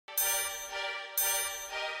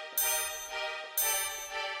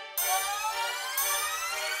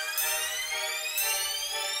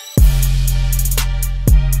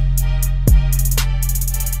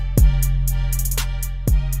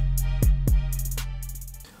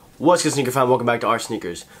What's good, sneaker fan? Welcome back to Our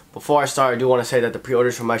Sneakers. Before I start, I do want to say that the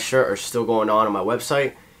pre-orders for my shirt are still going on my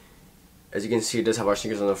website. As you can see, it does have our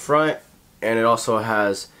sneakers on the front, and it also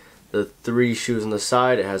has the 3 shoes on the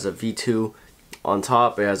side. It has a V2 on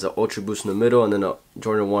top, it has an Ultra Boost in the middle, and then a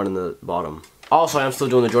Jordan 1 in the bottom. Also, I am still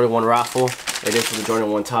doing the Jordan 1 raffle. It is for the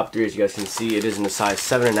Jordan 1 top 3. As you guys can see, it is in the size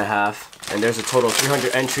 7.5, and there's a total of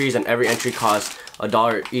 300 entries, and every entry costs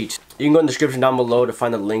 $1 each. You can go in the description down below to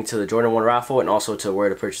find the link to the Jordan 1 raffle and also to where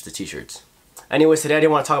to purchase the t-shirts. Anyways, today I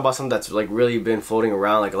didn't want to talk about something that's like really been floating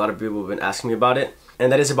around, like a lot of people have been asking me about it,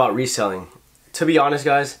 and that is about reselling. To be honest,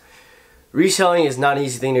 guys, reselling is not an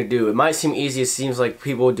easy thing to do. It might seem easy, it seems like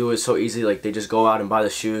people do it so easy, like they just go out and buy the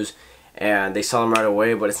shoes and they sell them right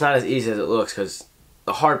away, but it's not as easy as it looks, because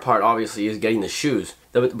the hard part obviously is getting the shoes.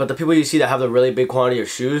 But the people you see that have the really big quantity of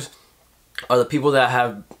shoes are the people that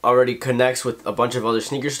have already connects with a bunch of other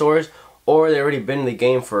sneaker stores, or they've already been in the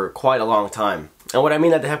game for quite a long time. And what I mean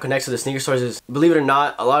that they have connects to the sneaker stores is, believe it or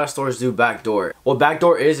not, a lot of stores do backdoor. What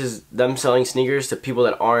backdoor is them selling sneakers to people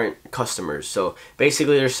that aren't customers. So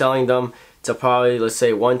basically they're selling them to probably, let's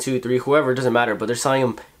say 1, 2, 3, whoever, it doesn't matter, but they're selling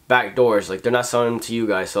them backdoors. Like, they're not selling them to you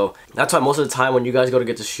guys. So that's why most of the time when you guys go to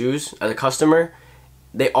get the shoes as a customer,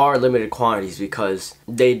 they are limited quantities because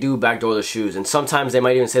they do backdoor the shoes, and sometimes they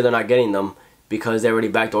might even say they're not getting them because they already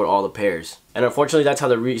backdoored all the pairs. And unfortunately, that's how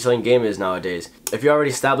the reselling game is nowadays. If you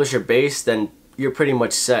already establish your base, then you're pretty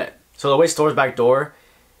much set. So the way stores backdoor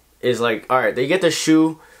is like, alright, they get the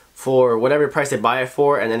shoe for whatever price they buy it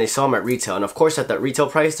for, and then they sell them at retail. And of course, at that retail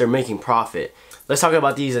price, they're making profit. Let's talk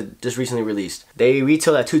about these that just recently released. They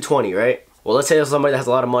retail at $220, right? Well, let's say there's somebody that has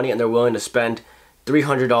a lot of money and they're willing to spend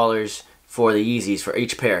 $300 for the Yeezys for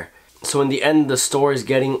each pair. So in the end, the store is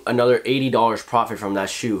getting another $80 profit from that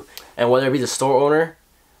shoe. And whether it be the store owner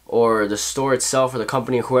or the store itself or the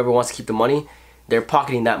company or whoever wants to keep the money, they're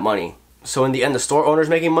pocketing that money. So in the end, the store owner is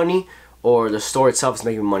making money or the store itself is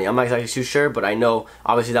making money. I'm not exactly too sure, but I know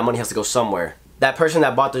obviously that money has to go somewhere. That person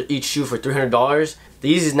that bought each shoe for $300,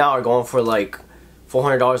 the Yeezys now are going for like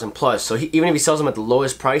 $400 and plus. So even if he sells them at the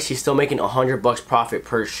lowest price, he's still making $100 profit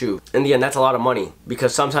per shoe. In the end, that's a lot of money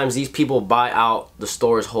because sometimes these people buy out the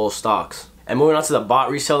store's whole stocks. And moving on to the bot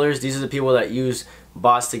resellers, these are the people that use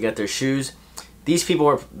bots to get their shoes. These people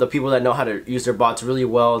are the people that know how to use their bots really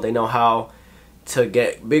well. They know how to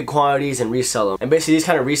get big quantities and resell them. And basically these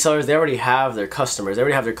kind of resellers, they already have their customers. They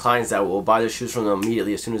already have their clients that will buy their shoes from them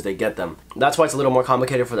immediately as soon as they get them. That's why it's a little more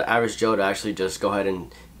complicated for the average Joe to actually just go ahead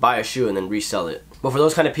and buy a shoe and then resell it. But for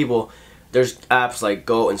those kind of people, there's apps like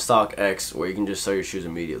Go and StockX where you can just sell your shoes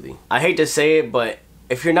immediately. I hate to say it, but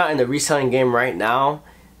if you're not in the reselling game right now,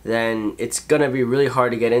 then it's gonna be really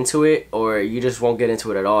hard to get into it, or you just won't get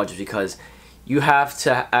into it at all, just because you have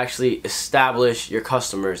to actually establish your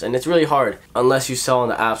customers, and it's really hard unless you sell on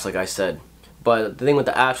the apps like I said. But the thing with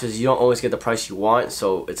the apps is you don't always get the price you want,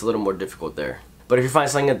 so it's a little more difficult there. But if you find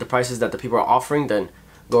something at the prices that the people are offering, then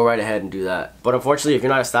go right ahead and do that. But unfortunately, if you're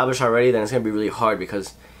not established already, then it's gonna be really hard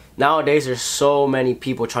because nowadays there's so many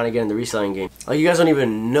people trying to get in the reselling game. Like, you guys don't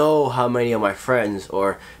even know how many of my friends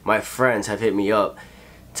or my friends have hit me up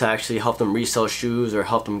to actually help them resell shoes or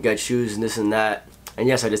help them get shoes and this and that. And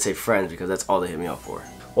yes, I did say friends because that's all they hit me up for.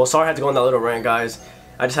 Well, sorry I had to go on that little rant, guys.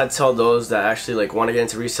 I just had to tell those that actually like want to get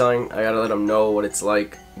into reselling, I gotta let them know what it's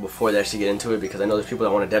like before they actually get into it, because I know there's people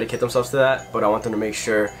that want to dedicate themselves to that, but I want them to make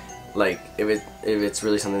sure like if it's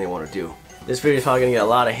really something they want to do. This video is probably gonna get a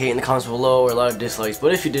lot of hate in the comments below or a lot of dislikes,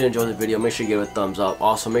 but if you did enjoy the video, make sure you give it a thumbs up.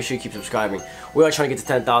 Also, make sure you keep subscribing. We are trying to get to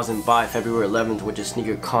 10,000 by February 11th, which is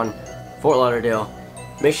SneakerCon, Fort Lauderdale.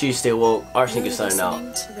 Make sure you stay woke. Our Sneakers signing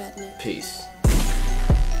out. Peace.